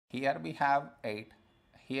Here we have 8,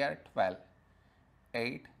 here 12.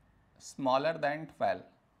 8 smaller than 12.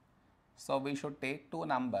 So we should take two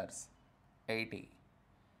numbers, 80.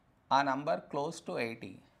 A number close to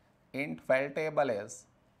 80 in 12 table is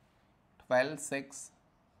 12, 6,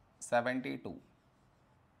 72.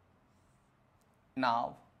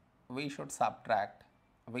 Now we should subtract,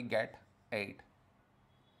 we get 8.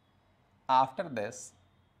 After this,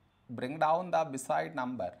 bring down the beside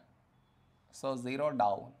number, so 0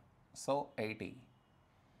 down, so 80.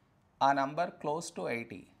 A number close to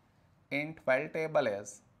 80 in 12 table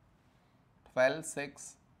is 12,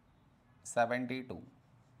 6, 72.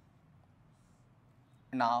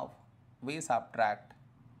 Now we subtract,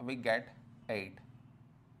 we get 8.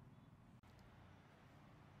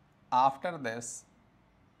 After this,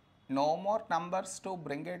 no more numbers to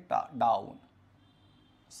bring it down.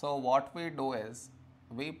 So what we do is,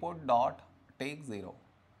 we put dot, take 0.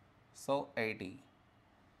 So 80.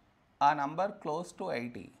 A number close to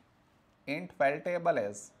 80 in 12 table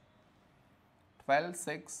is 12,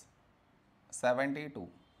 6, 72.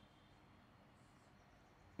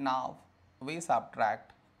 Now we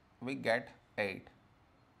subtract, we get 8.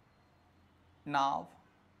 Now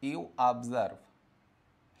you observe,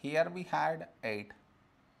 here we had 8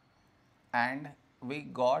 and we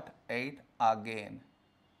got 8 again.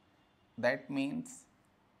 That means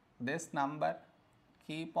this number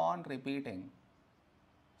keep on repeating.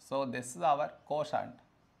 So this is our quotient.